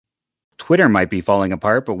Twitter might be falling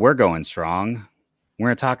apart, but we're going strong. We're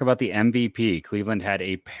going to talk about the MVP. Cleveland had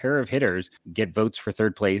a pair of hitters get votes for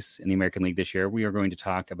third place in the American League this year. We are going to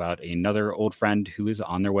talk about another old friend who is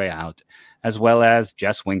on their way out, as well as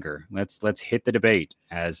Jess Winker. Let's hit the debate,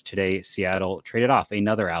 as today Seattle traded off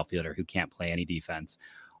another outfielder who can't play any defense.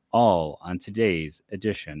 All on today's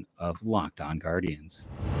edition of Locked On Guardians.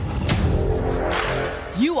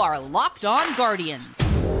 You are Locked On Guardians,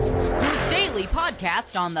 your daily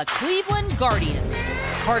podcast on the Cleveland Guardians,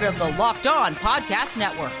 part of the Locked On Podcast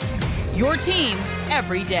Network, your team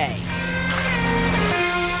every day.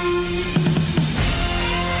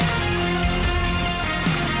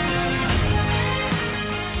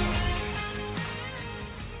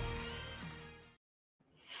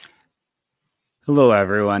 Hello,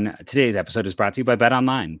 everyone. Today's episode is brought to you by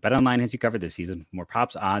BetOnline. BetOnline has you covered this season with more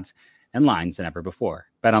props, odds, and lines than ever before.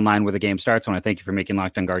 BetOnline, where the game starts. I want to thank you for making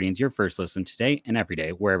Locked On Guardians your first listen today and every day,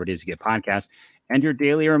 wherever it is you get podcasts, and your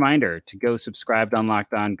daily reminder to go subscribe to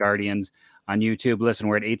Locked On Guardians on YouTube. Listen,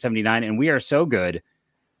 we're at 879, and we are so good.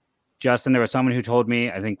 Justin, there was someone who told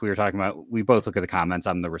me, I think we were talking about, we both look at the comments.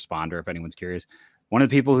 I'm the responder, if anyone's curious. One of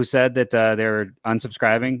the people who said that they're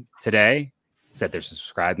unsubscribing today said they're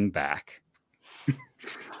subscribing back.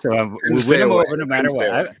 So we win them over no matter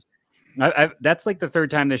what. That's like the third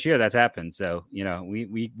time this year that's happened. So, you know,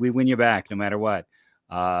 we win you back no matter what.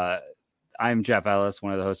 I'm Jeff Ellis,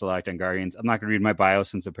 one of the hosts of Locked On Guardians. I'm not going to read my bio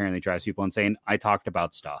since apparently it drives people insane. I talked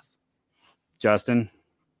about stuff. Justin?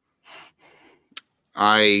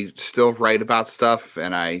 I still write about stuff,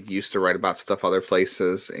 and I used to write about stuff other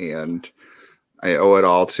places, and I owe it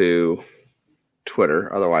all to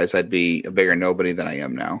Twitter. Otherwise, I'd be a bigger nobody than I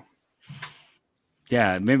am now.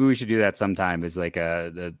 Yeah, maybe we should do that sometime. Is like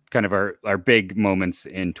the kind of our big moments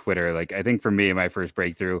in Twitter. Like, I think for me, my first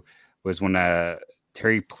breakthrough was when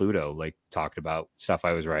Terry Pluto talked about stuff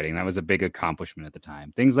I was writing. That was a big accomplishment at the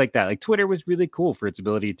time. Things like that. Like, Twitter was really cool for its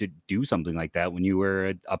ability to do something like that when you were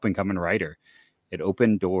an up and coming writer. It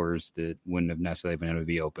opened doors that wouldn't have necessarily been able to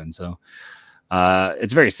be open. So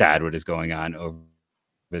it's very sad what is going on over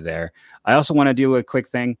there. I also want to do a quick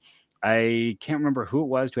thing. I can't remember who it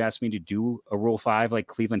was who asked me to do a Rule 5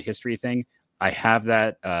 Cleveland history thing. I have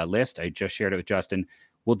that list. I just shared it with Justin.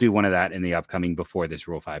 We'll do one of that in the upcoming before this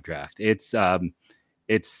Rule 5 draft. It's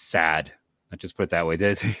sad. Let's just put it that way.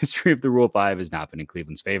 The history of the Rule 5 has not been in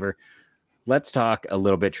Cleveland's favor. Let's talk a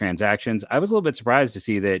little bit transactions. I was a little bit surprised to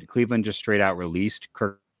see that Cleveland just straight out released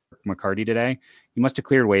Kirk McCarty today. He must have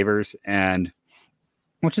cleared waivers, and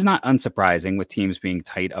which is not unsurprising with teams being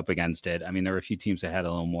tight up against it. I mean, there were a few teams that had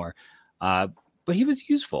a little more, but he was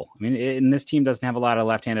useful. I mean, and this team doesn't have a lot of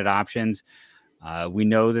left-handed options. We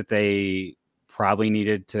know that they probably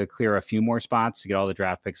needed to clear a few more spots to get all the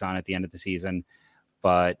draft picks on at the end of the season.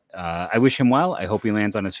 But I wish him well. I hope he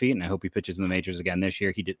lands on his feet, and I hope he pitches in the majors again this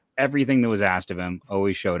year. He did everything that was asked of him,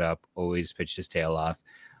 always showed up, always pitched his tail off.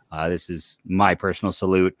 This is my personal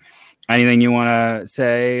salute. Anything you want to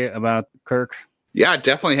say about Kirk? Yeah,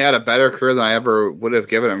 definitely had a better career than I ever would have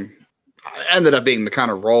given him. Ended up being the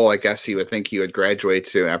kind of role I guess you would think he would graduate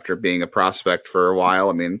to after being a prospect for a while.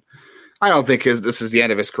 I mean, I don't think this is the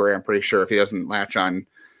end of his career. I'm pretty sure if he doesn't latch on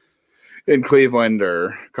in Cleveland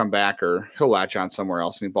or come back, or he'll latch on somewhere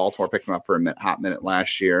else. I mean, Baltimore picked him up for a hot minute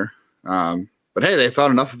last year. But hey, they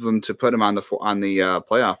thought enough of him to put him on the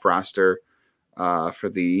playoff roster for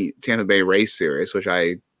the Tampa Bay Rays series, which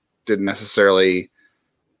I didn't necessarily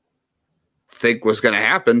think was going to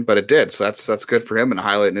happen, but it did. So that's good for him and a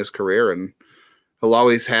highlight in his career. And he'll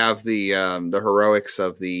always have the heroics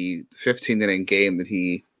of the 15-inning game that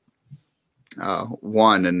he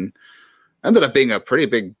won, and ended up being a pretty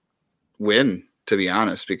big win, to be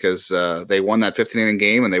honest, because they won that 15-inning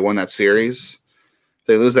game and they won that series. If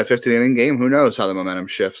they lose that 15-inning game, who knows how the momentum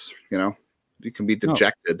shifts? You know, you can be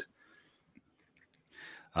dejected.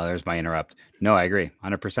 Oh, there's my interrupt. No, I agree,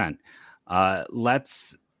 100%.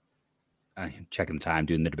 Let's. Checking the time,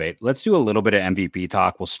 doing the debate. Let's do a little bit of MVP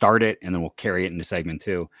talk. We'll start it, and then we'll carry it into segment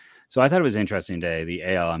 2. So I thought it was interesting today.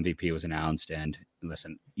 The AL MVP was announced, and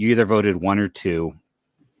listen, you either voted one or two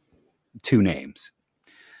names.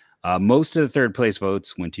 Most of the third place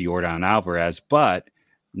votes went to Yordan Alvarez, but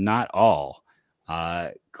not all.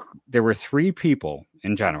 There were 3 people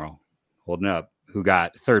in general, holding up, who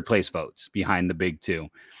got third place votes behind the big 2.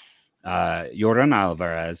 Yordan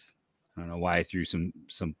Alvarez. I don't know why I threw some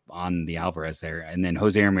on the Alvarez there. And then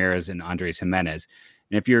Jose Ramirez and Andres Jimenez.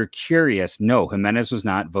 And if you're curious, no, Jimenez was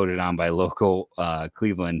not voted on by local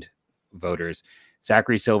Cleveland voters.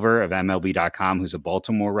 Zachary Silver of MLB.com, who's a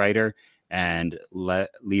Baltimore writer, and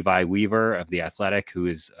Levi Weaver of The Athletic, who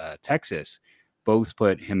is Texas, both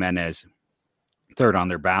put Jimenez third on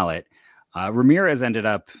their ballot. Ramirez ended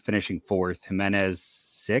up finishing fourth, Jimenez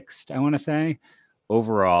sixth, I want to say.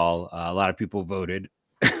 Overall, a lot of people voted.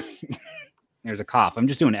 There's a cough. I'm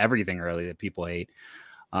just doing everything early that people hate.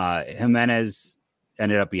 Jimenez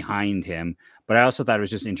ended up behind him, but I also thought it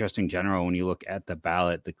was just interesting general when you look at the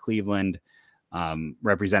ballot. The Cleveland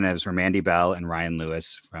representatives were Mandy Bell and Ryan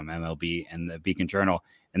Lewis from MLB and the Beacon Journal,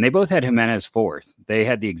 and they both had Jimenez fourth. They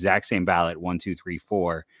had the exact same ballot, 1, 2, 3,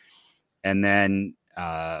 4, and then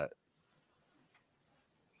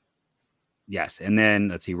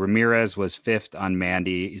let's see, Ramirez was fifth on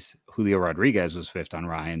Mandy's, Julio Rodriguez was fifth on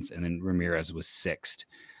Ryan's, and then Ramirez was sixth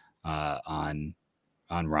on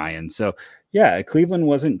Ryan. So yeah, Cleveland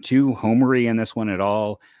wasn't too homery in this one at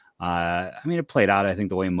all. I mean, it played out, I think,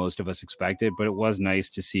 the way most of us expected, but it was nice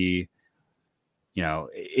to see,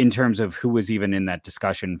 in terms of who was even in that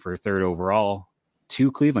discussion for third overall,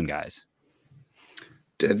 2 Cleveland guys.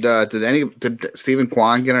 Did Stephen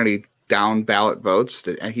Kwan get any down ballot votes?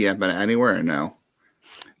 Did he have been anywhere or no?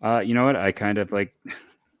 You know what? I kind of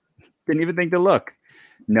didn't even think to look.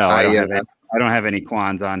 No, I don't have any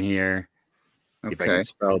Kwans on here. Okay.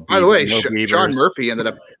 By the way, Sean Murphy ended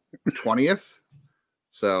up 20th.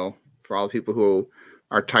 So for all the people who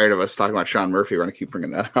are tired of us talking about Sean Murphy, we're going to keep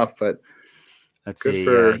bringing that up. But let's see.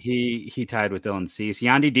 He tied with Dylan Cease.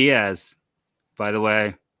 Yandy Diaz, by the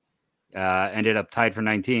way, ended up tied for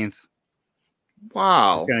 19th.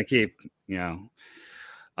 Wow. Going to keep, that's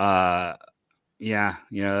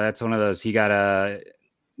one of those. He got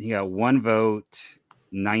one vote,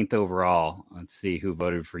 9th overall. Let's see who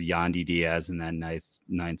voted for Yandy Diaz in that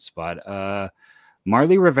ninth spot.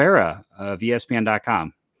 Marly Rivera of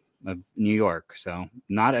ESPN.com of New York. So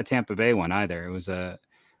not a Tampa Bay one either. It was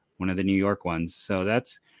one of the New York ones. So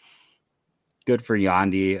that's good for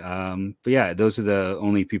Yandy. But yeah, those are the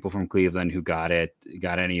only people from Cleveland who got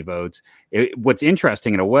any votes. What's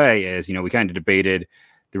interesting in a way is, we kind of debated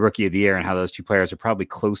the Rookie of the Year and how those 2 players are probably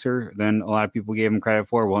closer than a lot of people gave him credit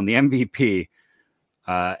for. Well, in the MVP,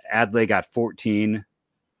 Adley got 14.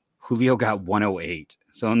 Julio got 108.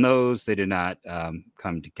 So in those, they did not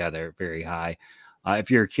come together very high.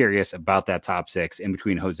 If you're curious about that top 6, in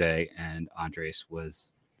between Jose and Andres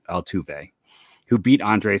was Altuve, who beat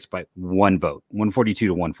Andres by 1 vote, 142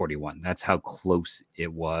 to 141. That's how close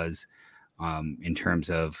it was in terms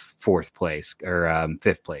of 4th place or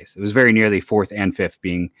 5th place. It was very nearly 4th and 5th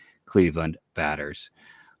being Cleveland batters.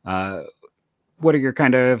 What are your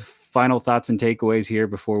kind of final thoughts and takeaways here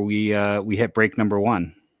before we hit break number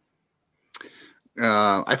 1?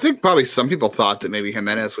 I think probably some people thought that maybe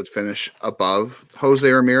Jimenez would finish above Jose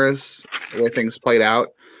Ramirez, the way things played out.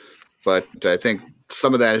 But I think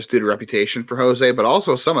some of that is due to reputation for Jose, but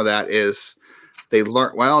also some of that is they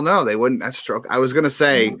learned, well, no, they wouldn't. That's stroke. I was going to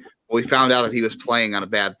say, we found out that he was playing on a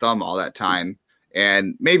bad thumb all that time.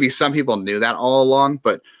 And maybe some people knew that all along,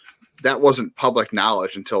 but that wasn't public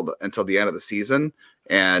knowledge until the end of the season.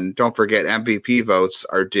 And don't forget, MVP votes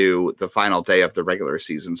are due the final day of the regular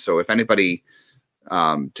season. So if anybody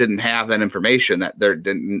didn't have that information, that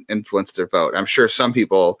didn't influence their vote. I'm sure some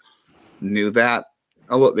people knew that.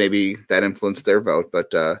 Maybe that influenced their vote,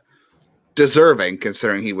 but deserving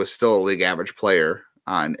considering he was still a league average player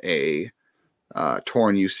on a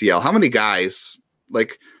torn UCL. How many guys,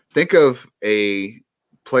 think of a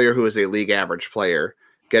player who is a league average player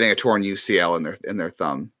getting a torn UCL in their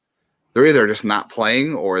thumb. They're either just not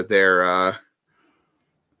playing or they're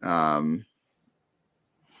not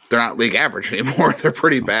league average anymore. They're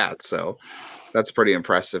pretty bad. So that's pretty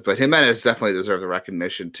impressive. But Jimenez definitely deserves the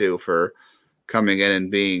recognition too for coming in and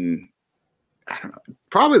being, I don't know,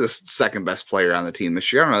 probably the second best player on the team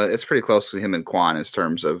this year. I don't know. It's pretty close to him and Kwan in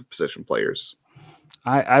terms of position players.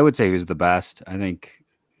 I would say he was the best. I think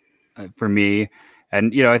for me,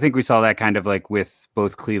 and I think we saw that kind of with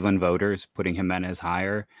both Cleveland voters putting Jimenez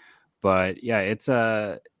higher. But yeah,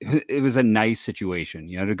 it was a nice situation,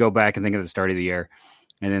 to go back and think of the start of the year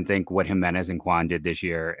and then think what Jimenez and Kwan did this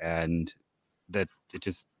year. And that it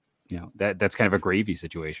just, that's kind of a gravy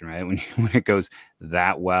situation, right? When it goes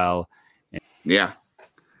that well. Yeah.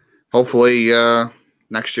 Hopefully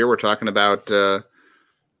next year we're talking about,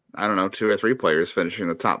 2 or 3 players finishing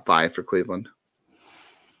the top 5 for Cleveland.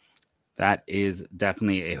 That is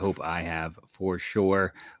definitely a hope I have for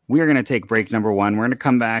sure. We are going to take break number 1. We're going to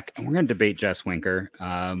come back and we're going to debate Jess Winker.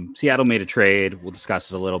 Seattle made a trade. We'll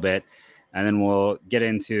discuss it a little bit. And then we'll get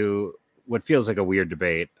into what feels like a weird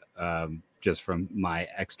debate, just from my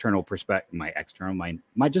external perspective, my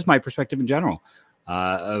perspective in general.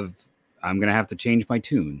 I'm going to have to change my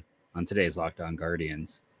tune on today's Locked On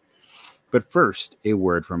Guardians. But first, a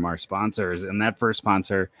word from our sponsors, and that first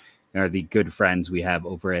sponsor are the good friends we have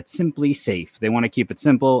over at Simply Safe. They want to keep it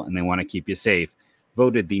simple and they want to keep you safe.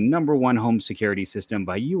 Voted the #1 home security system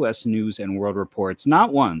by U.S. News and World Reports,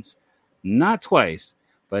 not once, not twice,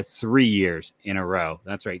 but 3 years in a row.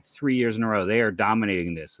 That's right, 3 years in a row. They are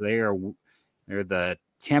dominating this. They're the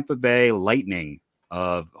Tampa Bay Lightning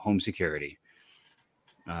of home security.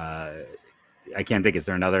 I can't think. Is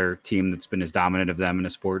there another team that's been as dominant of them in a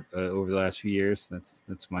sport over the last few years?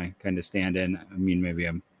 That's my kind of stand-in. I mean, maybe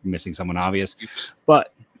I'm missing someone obvious,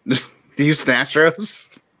 but these Astros.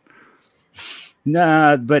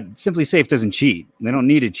 Nah, but Simply Safe doesn't cheat. They don't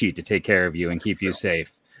need to cheat to take care of you and keep you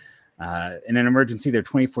safe. In an emergency, their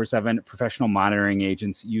 24/7 professional monitoring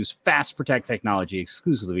agents use Fast Protect technology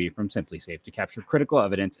exclusively from Simply Safe to capture critical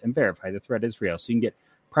evidence and verify the threat is real, so you can get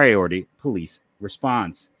priority police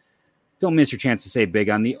response. Don't miss your chance to save big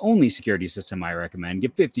on the only security system I recommend.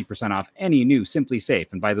 Get 50% off any new Simply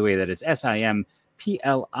Safe. And by the way, that is SIMPLISAFE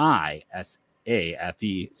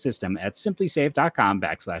system at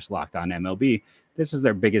simplysafe.com/LockedOnMLB. This is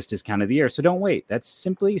their biggest discount of the year, so don't wait. That's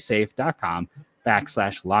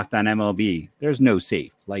simplysafe.com/LockedOnMLB. There's no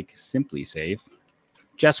safe like Simply Safe.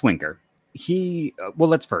 Jess Winker.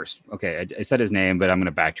 Let's first. Okay, I said his name, but I'm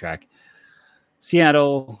going to backtrack.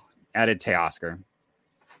 Seattle added Teoscar.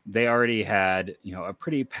 They already had, a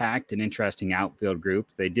pretty packed and interesting outfield group.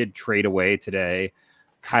 They did trade away today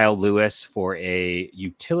Kyle Lewis for a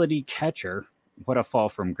utility catcher. What a fall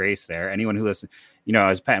from grace there. Anyone who listens, I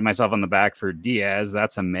was patting myself on the back for Diaz.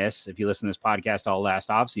 That's a miss. If you listen to this podcast all last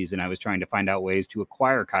offseason, I was trying to find out ways to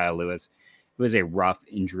acquire Kyle Lewis. It was a rough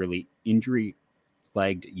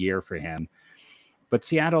injury-plagued year for him. But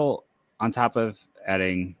Seattle, on top of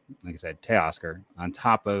adding, like I said, Teoscar, on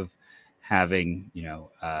top of having,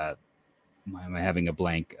 why am I having a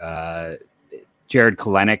blank? Jared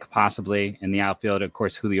Kelenic possibly in the outfield. Of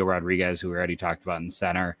course, Julio Rodriguez, who we already talked about in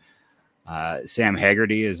center. Sam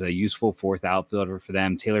Haggerty is a useful fourth outfielder for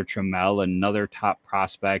them. Taylor Trammell, another top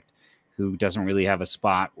prospect who doesn't really have a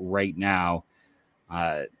spot right now.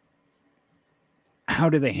 How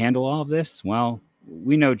do they handle all of this? Well,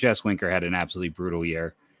 we know Jess Winker had an absolutely brutal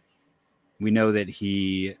year. We know that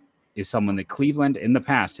he is someone that Cleveland in the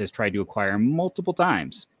past has tried to acquire multiple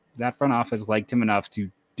times. That front office liked him enough to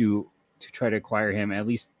try to acquire him at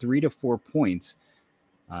least 3 to 4 points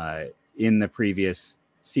in the previous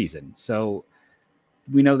season. So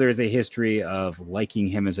we know there's a history of liking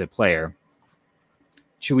him as a player.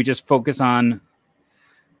 Should we just focus on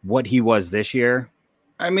what he was this year?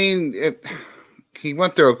 I mean, he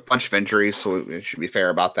went through a bunch of injuries, so it should be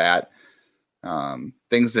fair about that.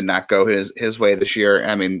 Things did not go his way this year.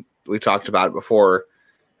 I mean, we talked about it before,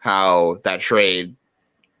 how that trade,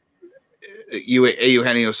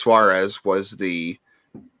 Eugenio Suarez was a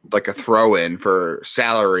throw-in for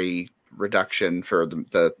salary reduction for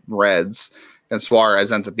the Reds, and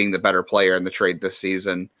Suarez ends up being the better player in the trade this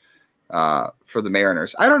season for the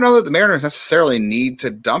Mariners. I don't know that the Mariners necessarily need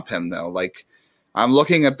to dump him, though. I'm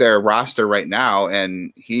looking at their roster right now,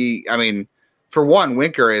 and for one,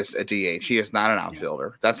 Winker is a DH. He is not an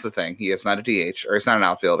outfielder. That's the thing. He is not a DH, or he's not an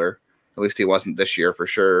outfielder. At least he wasn't this year for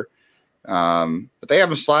sure. But they have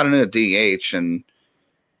him slotted in a DH, and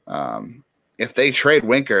if they trade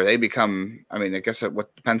Winker, they become, I guess it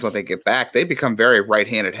depends what they get back. They become very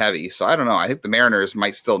right-handed heavy. So I don't know. I think the Mariners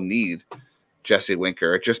might still need Jesse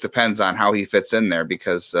Winker. It just depends on how he fits in there,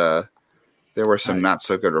 because there were some not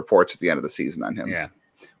so good reports at the end of the season on him. Yeah.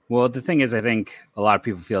 Well, the thing is, I think a lot of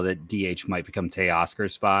people feel that DH might become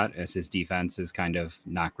Teoscar's spot, as his defense is kind of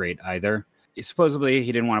not great either. Supposedly,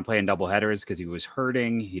 he didn't want to play in doubleheaders because he was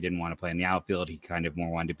hurting. He didn't want to play in the outfield. He kind of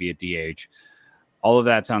more wanted to be a DH. All of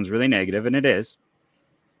that sounds really negative, and it is.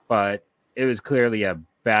 But it was clearly a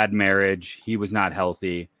bad marriage. He was not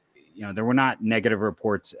healthy. There were not negative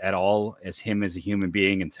reports at all as him as a human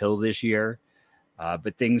being until this year.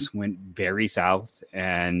 But things went very south,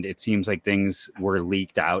 and it seems like things were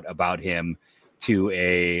leaked out about him to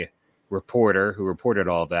a reporter who reported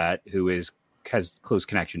all that, who has close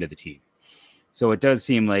connection to the team. So it does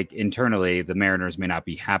seem like internally the Mariners may not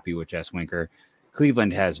be happy with Jess Winker.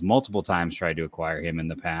 Cleveland has multiple times tried to acquire him in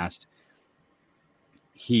the past.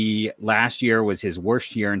 Last year was his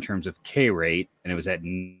worst year in terms of K rate, and it was at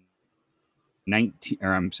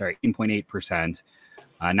 18.8%.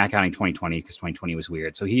 Not counting 2020, because 2020 was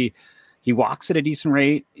weird. So he walks at a decent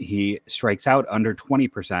rate. He strikes out under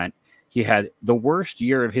 20%. He had the worst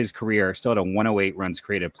year of his career, still at a 108 runs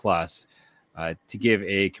created plus. To give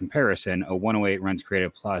a comparison, a 108 runs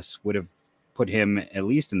created plus would have put him at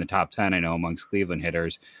least in the top 10, I know, amongst Cleveland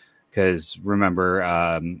hitters. Because remember,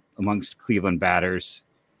 amongst Cleveland batters,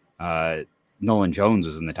 Nolan Jones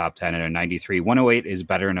was in the top 10 at a 93. 108 is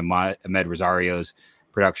better than Ahmed Rosario's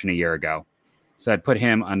production a year ago. So I'd put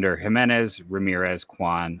him under Jimenez, Ramirez,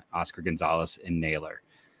 Kwan, Oscar Gonzalez, and Naylor.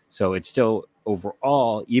 So it's still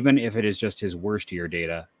overall, even if it is just his worst year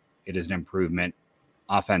data, it is an improvement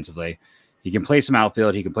offensively. He can play some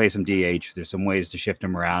outfield. He can play some DH. There's some ways to shift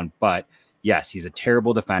him around. But yes, he's a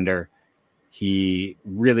terrible defender. He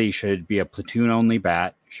really should be a platoon-only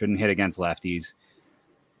bat. Shouldn't hit against lefties.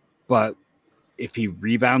 But if he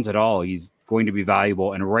rebounds at all, he's going to be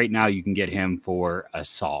valuable. And right now you can get him for a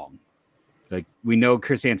song. Like, we know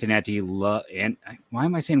Chris Antonetti and why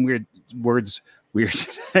am I saying weird words weird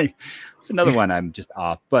today? It's another one I'm just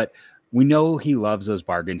off. But we know he loves those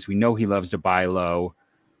bargains. We know he loves to buy low.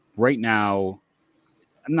 Right now,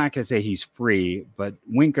 I'm not going to say he's free, but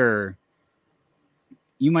Winker,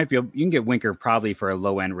 you can get Winker probably for a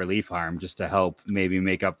low-end relief arm just to help maybe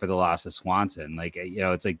make up for the loss of Swanson. Like,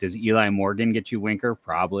 it's like, does Eli Morgan get you Winker?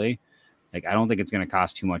 Probably. Like, I don't think it's going to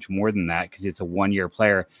cost too much more than that because it's a one-year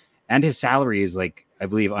player. And his salary is, like, I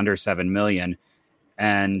believe under $7 million.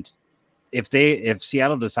 And if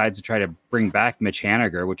Seattle decides to try to bring back Mitch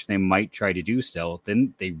Haniger, which they might try to do still,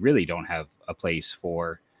 then they really don't have a place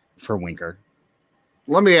for Winker.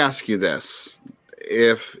 Let me ask you this.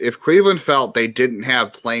 If Cleveland felt they didn't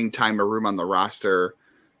have playing time or room on the roster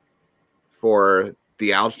for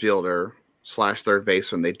the outfielder / third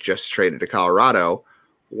baseman they just traded to Colorado,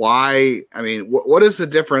 why? I mean, what is the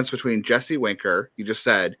difference between Jesse Winker? You just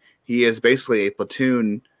said he is basically a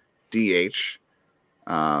platoon DH.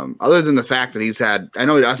 Other than the fact that he's had, I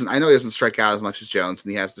know he doesn't strike out as much as Jones,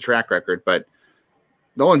 and he has the track record. But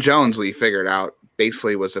Nolan Jones, we figured out,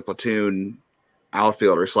 basically was a platoon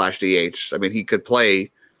outfielder / DH. I mean, he could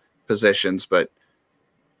play positions, but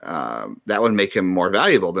that would make him more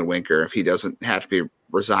valuable than Winker if he doesn't have to be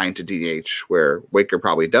resigned to DH, where Winker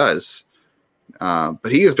probably does.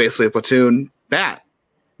 But he is basically a platoon bat.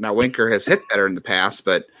 Now, Winker has hit better in the past,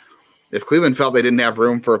 but if Cleveland felt they didn't have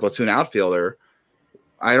room for a platoon outfielder,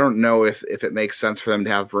 I don't know if it makes sense for them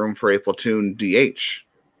to have room for a platoon DH.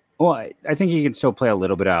 Well, I think he can still play a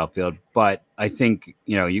little bit of outfield, but I think,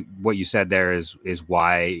 what you said there is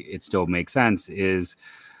why it still makes sense is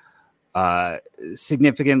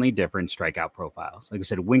significantly different strikeout profiles. Like I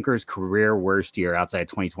said, Winker's career worst year outside of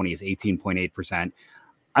 2020 is 18.8%.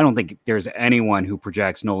 I don't think there's anyone who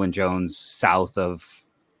projects Nolan Jones south of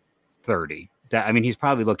 30. He's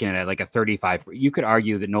probably looking at like a 35. You could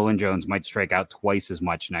argue that Nolan Jones might strike out twice as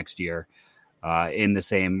much next year in the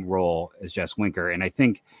same role as Jess Winker. And I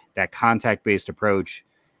think that contact-based approach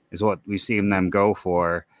is what we've seen them go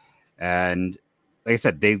for. And like I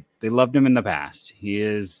said, they loved him in the past. He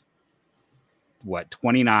is,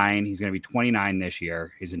 29? He's going to be 29 this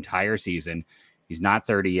year, his entire season. He's not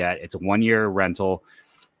 30 yet. It's a one-year rental.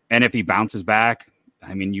 And if he bounces back,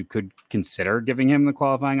 you could consider giving him the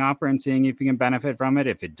qualifying offer and seeing if he can benefit from it.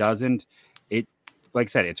 If it doesn't, like I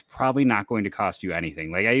said, it's probably not going to cost you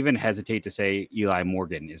anything. Like, I even hesitate to say Eli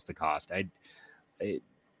Morgan is the cost.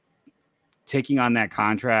 Taking on that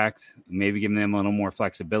contract, maybe giving them a little more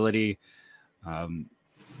flexibility.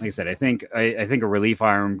 Like I said, I think a relief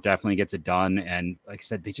arm definitely gets it done. And like I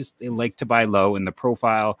said, they like to buy low in the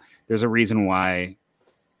profile. There's a reason why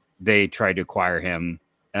they tried to acquire him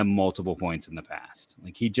at multiple points in the past.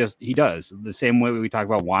 Like, he does the same way we talk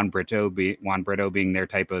about Juan Brito being their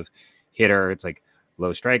type of hitter. It's like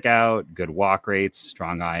low strikeout, good walk rates,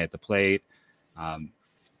 strong eye at the plate.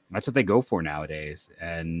 That's what they go for nowadays.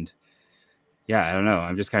 And yeah, I don't know.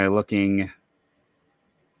 I'm just kind of looking,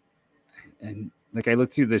 and like, I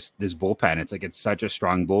look through this bullpen. It's like, it's such a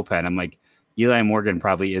strong bullpen. I'm like, Eli Morgan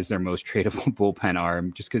probably is their most tradable bullpen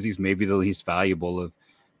arm just because he's maybe the least valuable of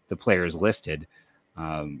the players listed.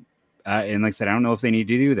 And like I said, I don't know if they need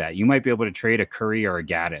to do that. You might be able to trade a Curry or a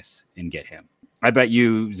Gaddis and get him. I bet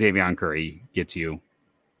you Xavier Curry gets you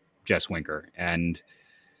Jess Winker. And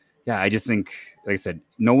yeah, I just think, like I said,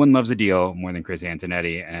 no one loves a deal more than Chris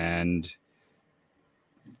Antonetti. And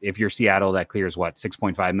if you're Seattle, that clears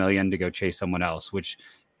 $6.5 million to go chase someone else, which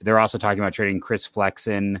they're also talking about trading Chris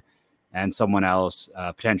Flexen and someone else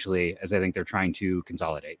potentially, as I think they're trying to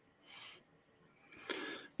consolidate.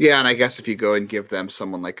 Yeah, and I guess if you go and give them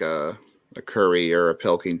someone like a Curry or a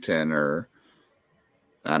Pilkington, or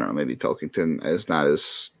I don't know, maybe Pilkington is not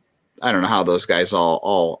as, I don't know how those guys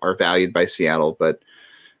all are valued by Seattle, but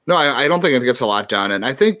no, I don't think it gets a lot done. And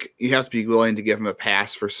I think you have to be willing to give him a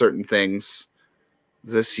pass for certain things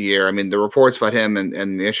this year. I mean, the reports about him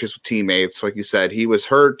and the issues with teammates, like you said, he was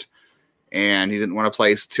hurt and he didn't want to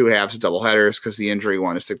play 2 halves of doubleheaders because the injury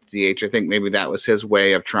wanted to stick to DH. I think maybe that was his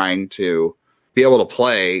way of trying to be able to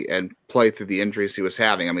play through the injuries he was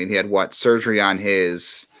having. I mean, he had surgery on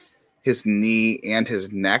his knee and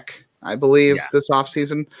his neck, I believe, this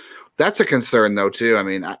offseason. That's a concern, though, too. I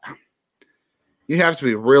mean, you have to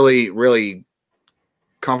be really, really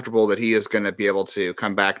comfortable that he is going to be able to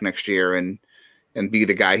come back next year and be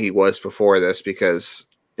the guy he was before this, because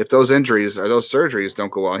if those injuries or those surgeries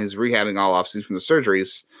don't go well, he's rehabbing all offseason from the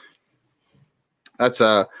surgeries. That's you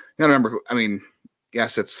gotta remember. I mean,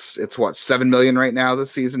 yes, it's what, $7 million right now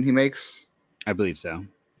this season he makes. I believe so.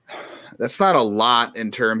 That's not a lot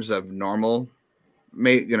in terms of normal,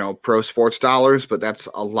 pro sports dollars, but that's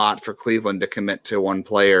a lot for Cleveland to commit to one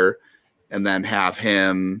player and then have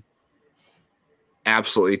him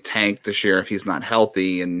absolutely tank this year if he's not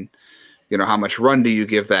healthy. And how much run do you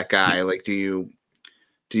give that guy? Like, do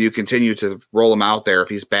you continue to roll him out there if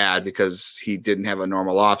he's bad because he didn't have a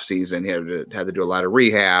normal off season? He had to do a lot of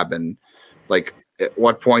rehab, and like, at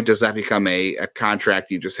what point does that become a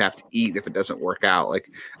contract you just have to eat if it doesn't work out? Like,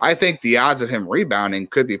 I think the odds of him rebounding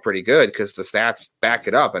could be pretty good because the stats back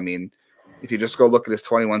it up. I mean, if you just go look at his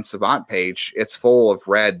 21 Savant page, it's full of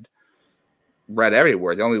red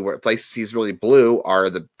everywhere. The only places he's really blue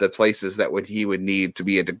are the places that he would need to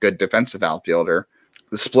be a good defensive outfielder.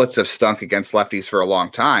 The splits have stunk against lefties for a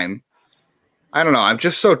long time. I don't know. I'm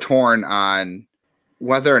just so torn on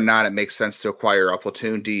whether or not it makes sense to acquire a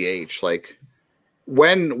platoon DH. Like,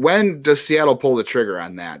 when does Seattle pull the trigger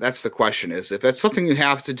on that? That's the question. Is if that's something you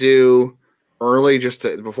have to do early,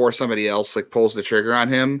 before somebody else pulls the trigger on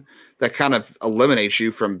him, that kind of eliminates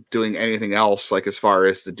you from doing anything else, like as far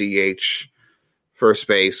as the DH, first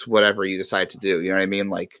base, whatever you decide to do. You know what I mean?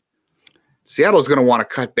 Like, Seattle's going to want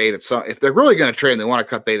to cut bait if they're really going to trade, they want to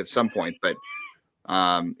cut bait at some point. But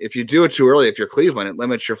if you do it too early, if you're Cleveland, it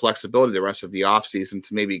limits your flexibility the rest of the offseason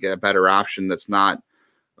to maybe get a better option that's not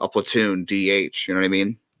a platoon DH. You know what I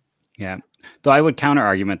mean? Yeah. Though I would counter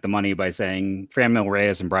argument the money by saying Franmil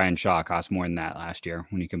Reyes and Brian Shaw cost more than that last year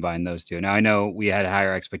when you combine those two. Now, I know we had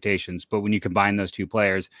higher expectations, but when you combine those two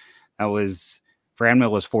players,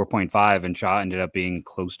 Franmil was 4.5 and Shaw ended up being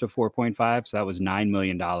close to 4.5. So that was $9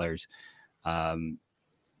 million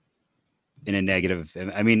in a negative.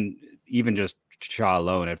 I mean, even just Shaw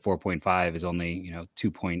alone at 4.5 is only,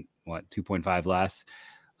 2.5 less.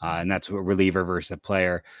 And that's a reliever versus a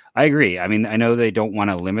player. I agree. I mean, I know they don't want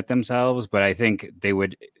to limit themselves, but I think they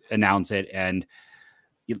would announce it, and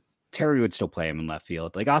Terry would still play him in left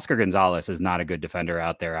field. Like, Oscar Gonzalez is not a good defender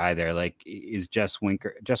out there either. Like, is Jess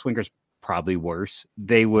Winker's probably worse.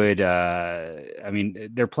 They would,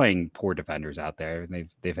 they're playing poor defenders out there.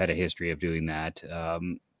 They've had a history of doing that.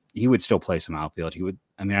 He would still play some outfield.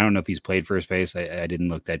 I don't know if he's played first base. I didn't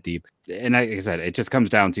look that deep. And like I said, it just comes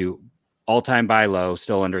down to all-time buy low,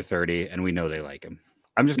 still under 30, and we know they like him.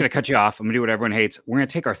 I'm just going to cut you off. I'm going to do what everyone hates. We're going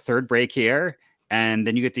to take our third break here, and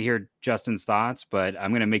then you get to hear Justin's thoughts, but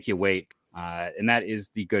I'm going to make you wait. And that is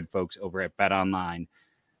the good folks over at BetOnline.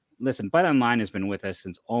 Listen, BetOnline has been with us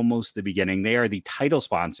since almost the beginning. They are the title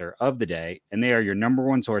sponsor of the day, and they are your number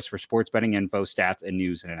one source for sports betting info, stats, and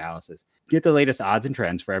news and analysis. Get the latest odds and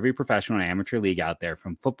trends for every professional and amateur league out there,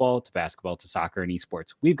 from football to basketball to soccer and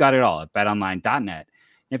esports. We've got it all at betonline.net.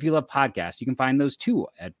 And if you love podcasts, you can find those too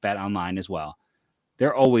at BetOnline as well.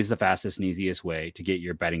 They're always the fastest and easiest way to get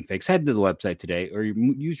your betting fix. Head to the website today or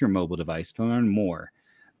use your mobile device to learn more.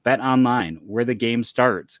 BetOnline, where the game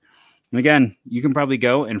starts. And again, you can probably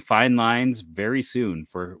go and find lines very soon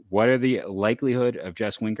for what are the likelihood of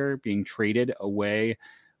Jess Winker being traded away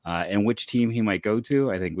and which team he might go to.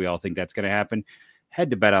 I think we all think that's going to happen. Head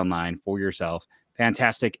to BetOnline for yourself.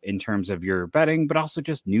 Fantastic in terms of your betting, but also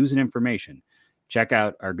just news and information. Check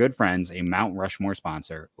out our good friends, a Mount Rushmore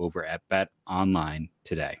sponsor, over at BetOnline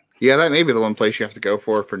today. Yeah, that may be the one place you have to go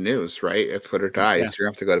for news, right? If Twitter dies, you're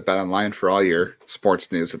going to have to go to BetOnline for all your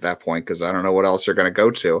sports news at that point, because I don't know what else you're going to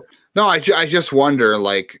go to. No, I just wonder,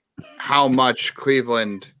 like, how much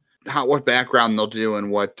Cleveland, what background they'll do,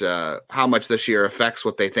 and what how much this year affects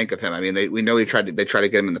what they think of him. I mean, we know they tried to get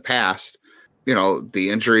him in the past. The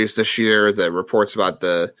injuries this year, the reports about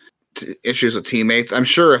the issues with teammates. I'm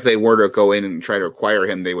sure if they were to go in and try to acquire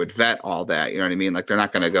him, they would vet all that. You know what I mean? Like, they're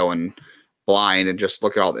not going to go in blind and just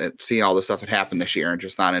look at see all the stuff that happened this year and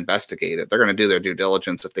just not investigate it. They're going to do their due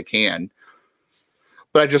diligence if they can.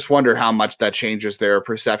 But I just wonder how much that changes their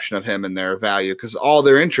perception of him and their value, because all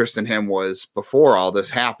their interest in him was before all this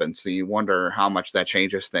happened. So you wonder how much that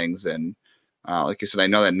changes things. And like you said, I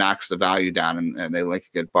know that knocks the value down, and they like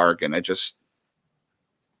a good bargain. I just,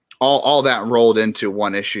 all that rolled into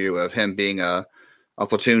one issue of him being a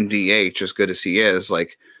platoon DH, as good as he is.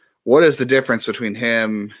 Like, what is the difference between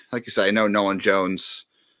him? Like you said, I know Nolan Jones,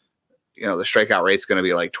 the strikeout rate's going to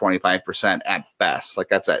be like 25% at best. Like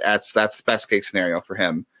that's the best case scenario for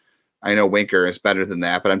him. I know Winker is better than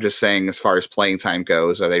that, but I'm just saying, as far as playing time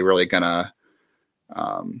goes, are they really gonna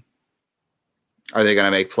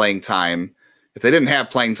make playing time? If they didn't have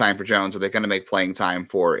playing time for Jones, are they going to make playing time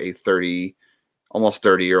for a almost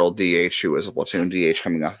 30-year-old DH who is a platoon DH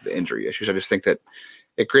coming off of the injury issues? I just think that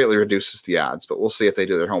it greatly reduces the odds, but we'll see if they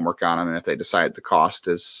do their homework on him and if they decide the cost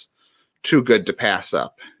is too good to pass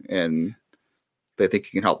up and they think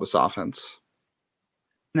he can help this offense.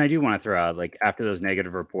 And I do want to throw out, like, after those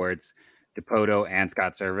negative reports, Dipoto and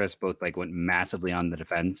Scott Service both like went massively on the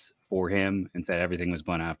defense for him and said everything was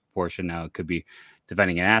blown out of proportion. Now it could be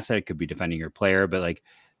defending an asset, it could be defending your player, but like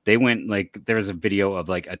they went, like, there was a video of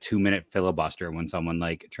like a 2-minute filibuster when someone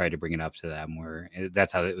like tried to bring it up to them, where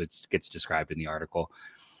that's how it gets described in the article.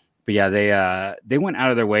 But yeah, they went out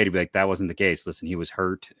of their way to be like, that wasn't the case. Listen, he was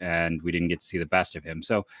hurt and we didn't get to see the best of him.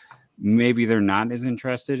 So maybe they're not as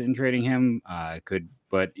interested in trading him.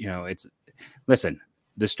 But listen,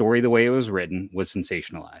 the story, the way it was written, was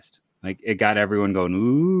sensationalized. Like, it got everyone going,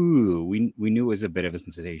 ooh, we knew it was a bit of a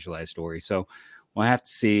sensationalized story. So we'll have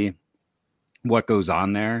to see what goes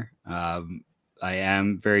on there. I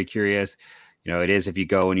am very curious. It is, if you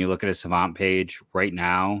go and you look at a Savant page right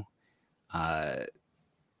now,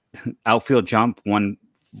 outfield jump,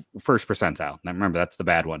 first percentile. Now remember, that's the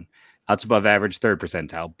bad one. Outs above average, third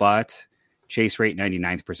percentile. But chase rate,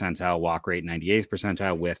 99th percentile. Walk rate, 98th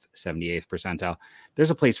percentile. Whiff, 78th percentile.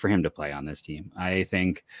 There's a place for him to play on this team. I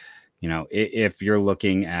think, if you're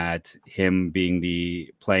looking at him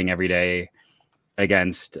playing every day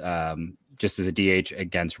against, just as a DH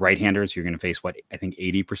against right-handers, you're going to face I think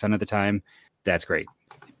 80% of the time. That's great.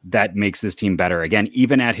 That makes this team better. Again,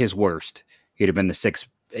 even at his worst, he'd have been the sixth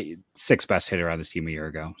best hitter on this team a year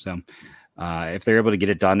ago. So if they're able to get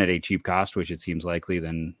it done at a cheap cost, which it seems likely,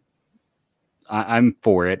 then I'm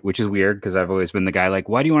for it, which is weird because I've always been the guy like,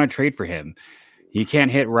 why do you want to trade for him? He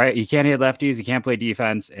can't hit right. He can't hit lefties. He can't play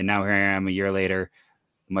defense. And now here I am a year later,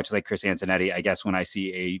 much like Chris Antonetti. I guess when I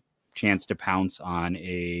see a chance to pounce on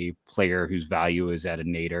a player whose value is at a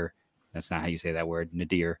nadir, that's not how you say that word,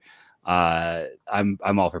 nadir, I'm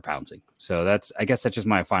all for pouncing. So I guess that's just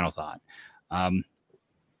my final thought.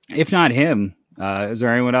 If not him, is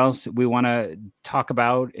there anyone else we want to talk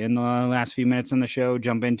about in the last few minutes on the show?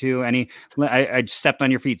 Jump into any? I stepped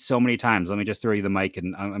on your feet so many times. Let me just throw you the mic,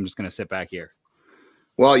 and I'm just going to sit back here.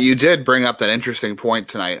 Well, you did bring up that interesting point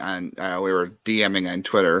tonight. On we were DMing on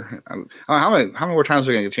Twitter. How many more times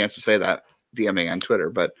are we going to get a chance to say that, DMing on Twitter?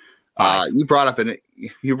 But you brought up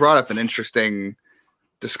an interesting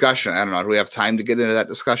discussion. I don't know. Do we have time to get into that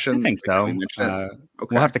discussion? I think so. Okay.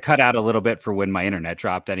 We'll have to cut out a little bit for when my internet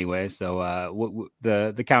dropped anyway. So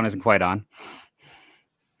the count isn't quite on.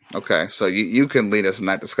 Okay. So you can lead us in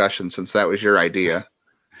that discussion since that was your idea.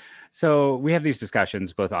 So we have these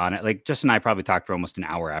discussions both on it. Like, Justin and I probably talked for almost an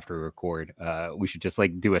hour after we record. We should just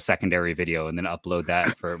like do a secondary video and then upload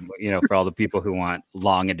that for all the people who want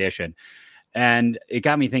long edition. And it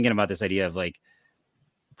got me thinking about this idea of like,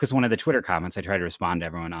 because one of the Twitter comments, I try to respond to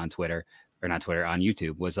everyone on Twitter, or not Twitter, on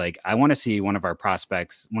YouTube, was like, I want to see one of our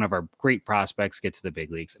great prospects get to the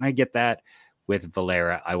big leagues. And I get that with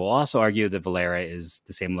Valera. I will also argue that Valera is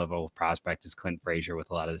the same level of prospect as Clint Frazier, with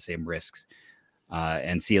a lot of the same risks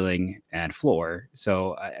and ceiling and floor.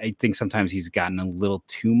 So I think sometimes he's gotten a little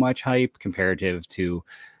too much hype comparative to,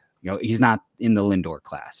 he's not in the Lindor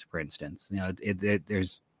class, for instance.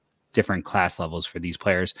 There's different class levels for these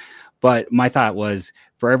players. But my thought was,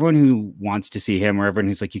 for everyone who wants to see him, or everyone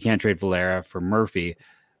who's like, you can't trade Valera for Murphy,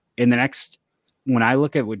 when I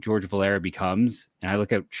look at what George Valera becomes, and I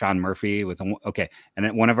look at Sean Murphy and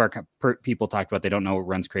then one of our people talked about, they don't know what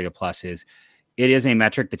runs created plus is. It is a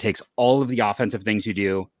metric that takes all of the offensive things you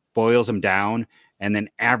do, boils them down, and then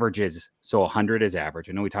averages. So 100 is average.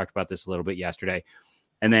 I know we talked about this a little bit yesterday.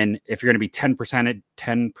 And then if you're going to be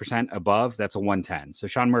 10% above, that's a 110. So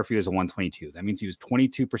Sean Murphy was a 122. That means he was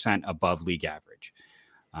 22% above league average.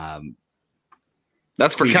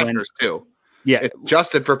 That's for catchers too. Yeah. It's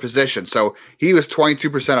adjusted for position. So he was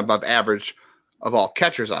 22% above average of all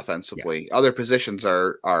catchers offensively. Yeah. Other positions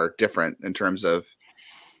are different in terms of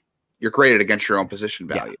you're graded against your own position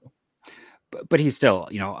value. Yeah. But he's still,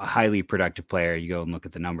 a highly productive player. You go and look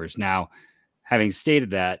at the numbers. Now, having stated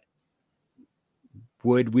that,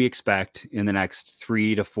 would we expect in the next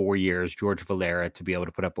 3 to 4 years George Valera to be able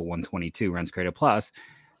to put up a 122 runs created plus?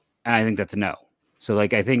 And I think that's a no. So, I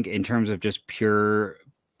think in terms of just pure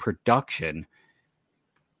production,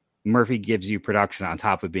 Murphy gives you production on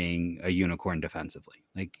top of being a unicorn defensively.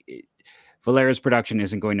 Valera's production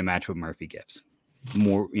isn't going to match what Murphy gives.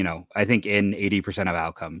 more, I think in 80% of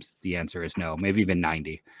outcomes, the answer is no, maybe even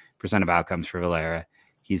 90% of outcomes for Valera.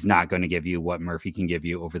 He's not going to give you what Murphy can give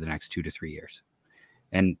you over the next 2 to 3 years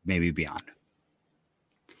and maybe beyond.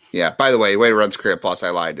 Yeah. By the way runs created plus, I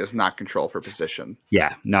lied, is not control for position.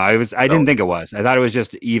 Yeah. No, I didn't think it was. I thought it was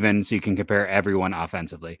just even, so you can compare everyone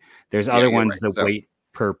offensively. There's other ones that weight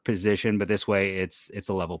per position, but this way it's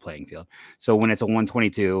a level playing field. So when it's a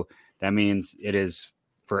 122, that means it is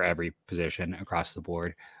for every position across the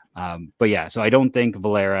board. But yeah, so I don't think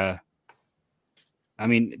Valera. I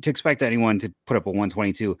mean, to expect anyone to put up a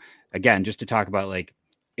 122 again, just to talk about like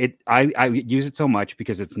it. I use it so much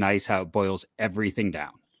because it's nice how it boils everything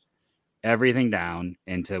down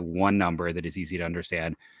into one number that is easy to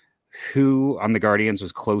understand. Who on the Guardians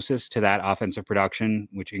was closest to that offensive production,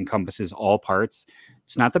 which encompasses all parts.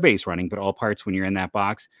 It's not the base running, but all parts when you're in that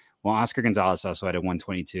box. Well, Oscar Gonzalez also had a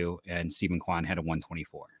 122 and Stephen Kwan had a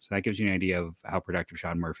 124. So that gives you an idea of how productive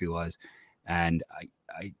Sean Murphy was. And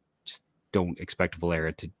I just don't expect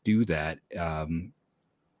Valera to do that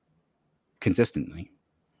consistently.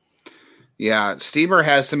 Yeah, Steamer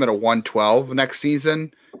has him at a 112 next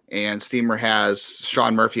season, and Steamer has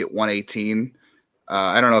Sean Murphy at 118.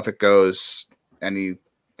 I don't know if it goes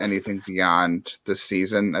anything beyond this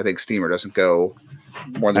season. I think Steamer doesn't go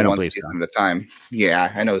more than one season at a time.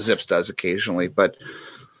 Yeah, I know Zips does occasionally, but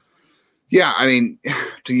yeah, I mean,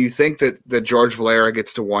 do you think that George Valera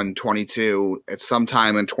gets to 122 at some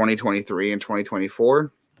time in 2023 and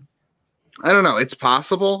 2024? I don't know. It's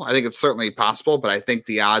possible. I think it's certainly possible, but I think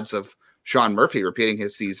the odds of Sean Murphy repeating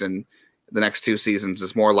his season the next 2 seasons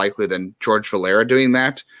is more likely than George Valera doing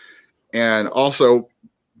that. And also,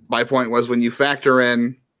 my point was when you factor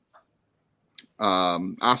in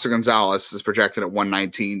Oscar Gonzalez is projected at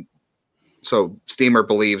 119. So Steamer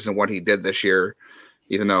believes in what he did this year,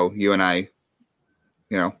 even though you and I,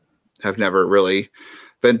 have never really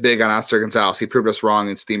been big on Oscar Gonzalez. He proved us wrong,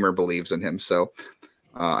 and Steamer believes in him. So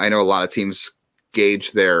I know a lot of teams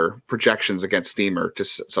gauge their projections against Steamer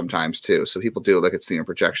sometimes too. So people do look at Steamer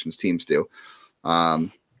projections. Teams do.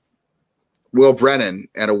 Will Brennan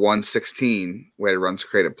at a 116 weighted runs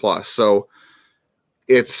created plus. So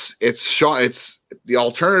it's the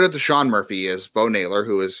alternative to Sean Murphy is Bo Naylor,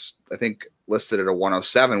 who is, I think, listed at a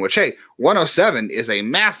 107, which, hey, 107 is a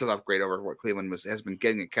massive upgrade over what Cleveland has been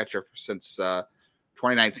getting a catcher since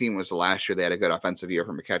 2019 was the last year they had a good offensive year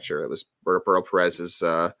from a catcher. It was Burrow Perez's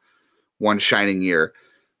one shining year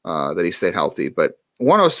that he stayed healthy. But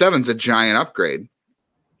 107 is a giant upgrade.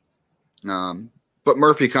 But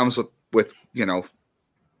Murphy comes with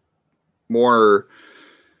more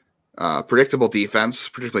predictable defense,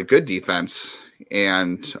 particularly good defense,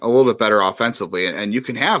 and a little bit better offensively. And you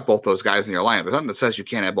can have both those guys in your lineup. There's nothing that says you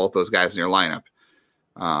can't have both those guys in your lineup.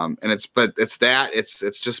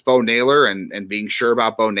 It's just Bo Naylor and being sure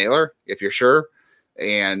about Bo Naylor, if you're sure,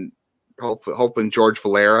 and hoping George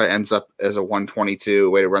Valera ends up as a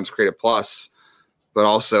 122 weighted runs created plus, but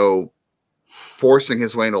also forcing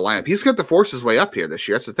his way into the lineup. He's going to force his way up here this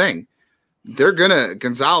year. That's the thing.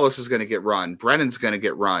 Gonzalez is going to get run. Brennan's going to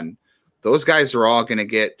get run. Those guys are all going to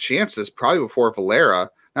get chances probably before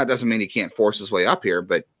Valera. That doesn't mean he can't force his way up here,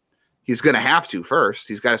 but he's going to have to first.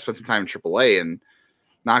 He's got to spend some time in AAA and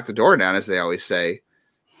knock the door down, as they always say.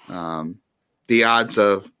 The odds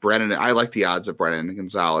of Brennan, I like the odds of Brennan and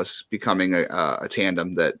Gonzalez becoming a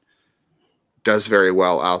tandem that does very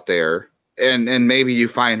well out there. And maybe you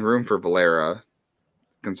find room for Valera,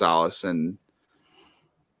 Gonzalez, and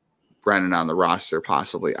Brennan on the roster,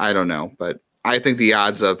 possibly. I don't know. But I think the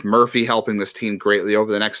odds of Murphy helping this team greatly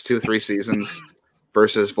over the next 2-3 seasons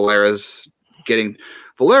versus Valera's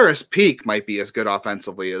peak might be as good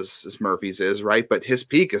offensively as Murphy's is, right? But his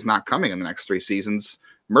peak is not coming in the next 3 seasons.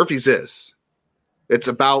 Murphy's is. It's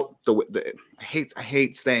about I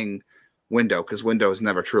hate saying window because window is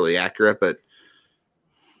never truly accurate, but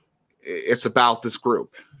it's about this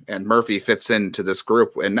group, and Murphy fits into this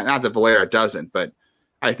group. And not that Valera doesn't, but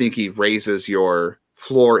I think he raises your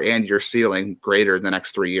floor and your ceiling greater in the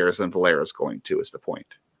next 3 years than Valera's going to, is the point.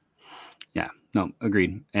 Yeah, no,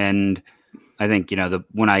 agreed. And I think,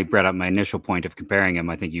 when I brought up my initial point of comparing him,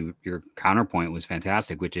 I think your counterpoint was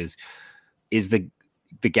fantastic, which is the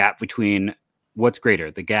gap between what's greater,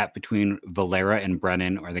 the gap between Valera and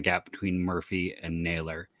Brennan or the gap between Murphy and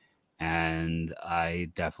Naylor? And I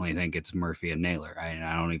definitely think it's Murphy and Naylor. I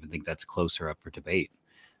don't even think that's closer up for debate.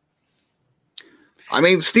 I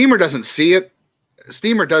mean, Steamer doesn't see it.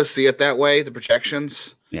 Steamer does see it that way, the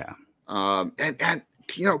projections. Yeah. And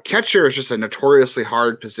catcher is just a notoriously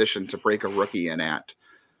hard position to break a rookie in at.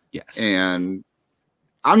 Yes. And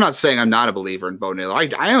I'm not saying I'm not a believer in Bo Naylor.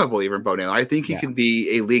 I am a believer in Bo Naylor. I think he can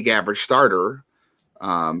be a league average starter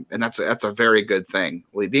And that's a very good thing.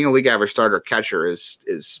 Being a league average starter catcher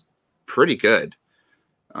is pretty good,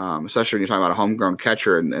 especially when you're talking about a homegrown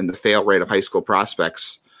catcher and the fail rate of high school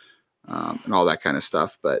prospects and all that kind of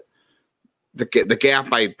stuff. But the gap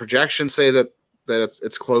by projections say that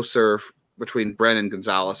it's closer between Brennan,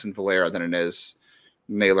 Gonzalez, and Valera than it is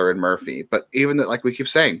Naylor and Murphy. But even that, like we keep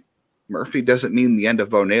saying, Murphy doesn't mean the end of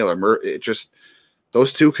Bo Naylor. It just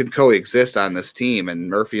those two can coexist on this team, and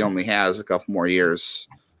Murphy only has a couple more years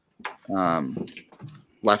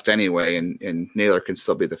left anyway, and Naylor can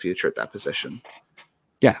still be the future at that position.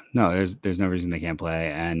 Yeah, no, there's no reason they can't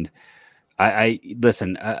play. And I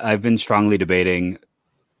listen, I've been strongly debating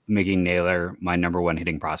making Naylor my number one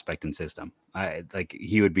hitting prospect in system.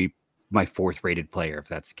 He would be my fourth rated player if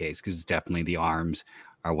that's the case, because definitely the arms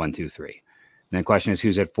are 1, 2, 3. And the question is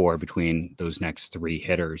who's at 4 between those next 3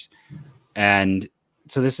 hitters. And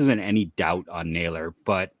so this isn't any doubt on Naylor,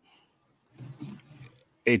 but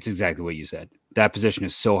it's exactly what you said. That position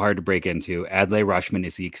is so hard to break into. Adley Rutschman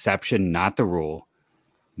is the exception, not the rule.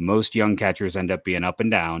 Most young catchers end up being up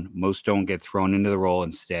and down. Most don't get thrown into the role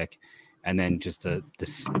and stick. And then just the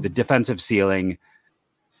defensive ceiling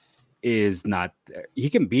is not, he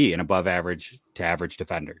can be an above average to average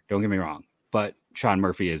defender. Don't get me wrong. But Sean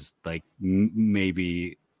Murphy is like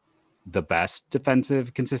maybe the best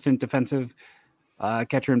consistent defensive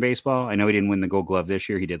catcher in baseball. I know he didn't win the Gold Glove this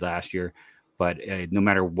year. He did last year. But no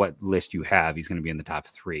matter what list you have, he's going to be in the top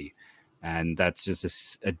 3. And that's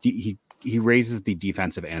just he raises the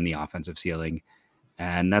defensive and the offensive ceiling.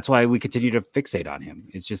 And that's why we continue to fixate on him.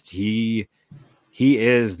 It's just he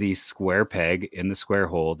is the square peg in the square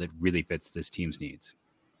hole that really fits this team's needs.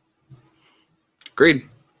 Agreed.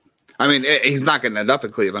 I mean, he's not going to end up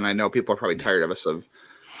in Cleveland. I know people are probably tired of us of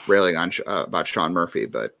railing on about Sean Murphy,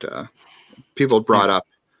 but people brought up,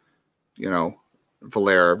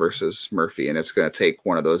 Valera versus Murphy, and it's going to take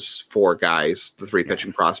one of those 4 guys, the 3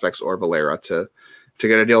 pitching prospects or Valera, to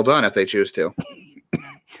get a deal done if they choose to.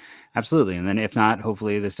 Absolutely. And then if not,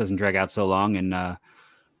 hopefully this doesn't drag out so long and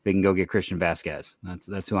they can go get Christian Vasquez.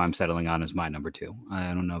 That's who I'm settling on as my number 2.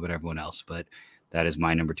 I don't know about everyone else, but that is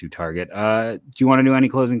my number 2 target. Do you want to do any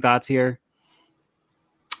closing thoughts here?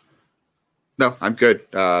 No, I'm good.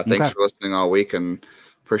 Thanks for listening all week, and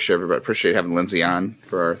appreciate everybody. Appreciate having Lindsay on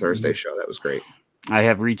for our Thursday show. That was great. I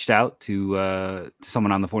have reached out to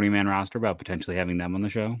someone on the 40-man roster about potentially having them on the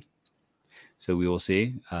show. So we will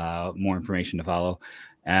see. More information to follow.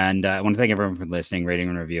 And I want to thank everyone for listening, rating,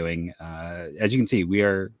 and reviewing. As you can see, we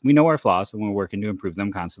know our flaws, and we're working to improve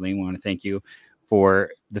them constantly. We want to thank you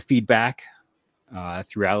for the feedback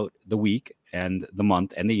throughout the week and the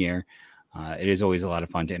month and the year. It is always a lot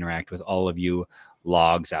of fun to interact with all of you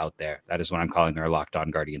logs out there. That is what I'm calling our Locked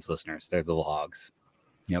On Guardians listeners. They're the logs.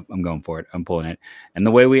 Yep, I'm going for it. I'm pulling it. And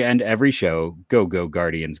the way we end every show, go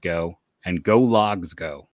Guardians, go, and go Logs, go.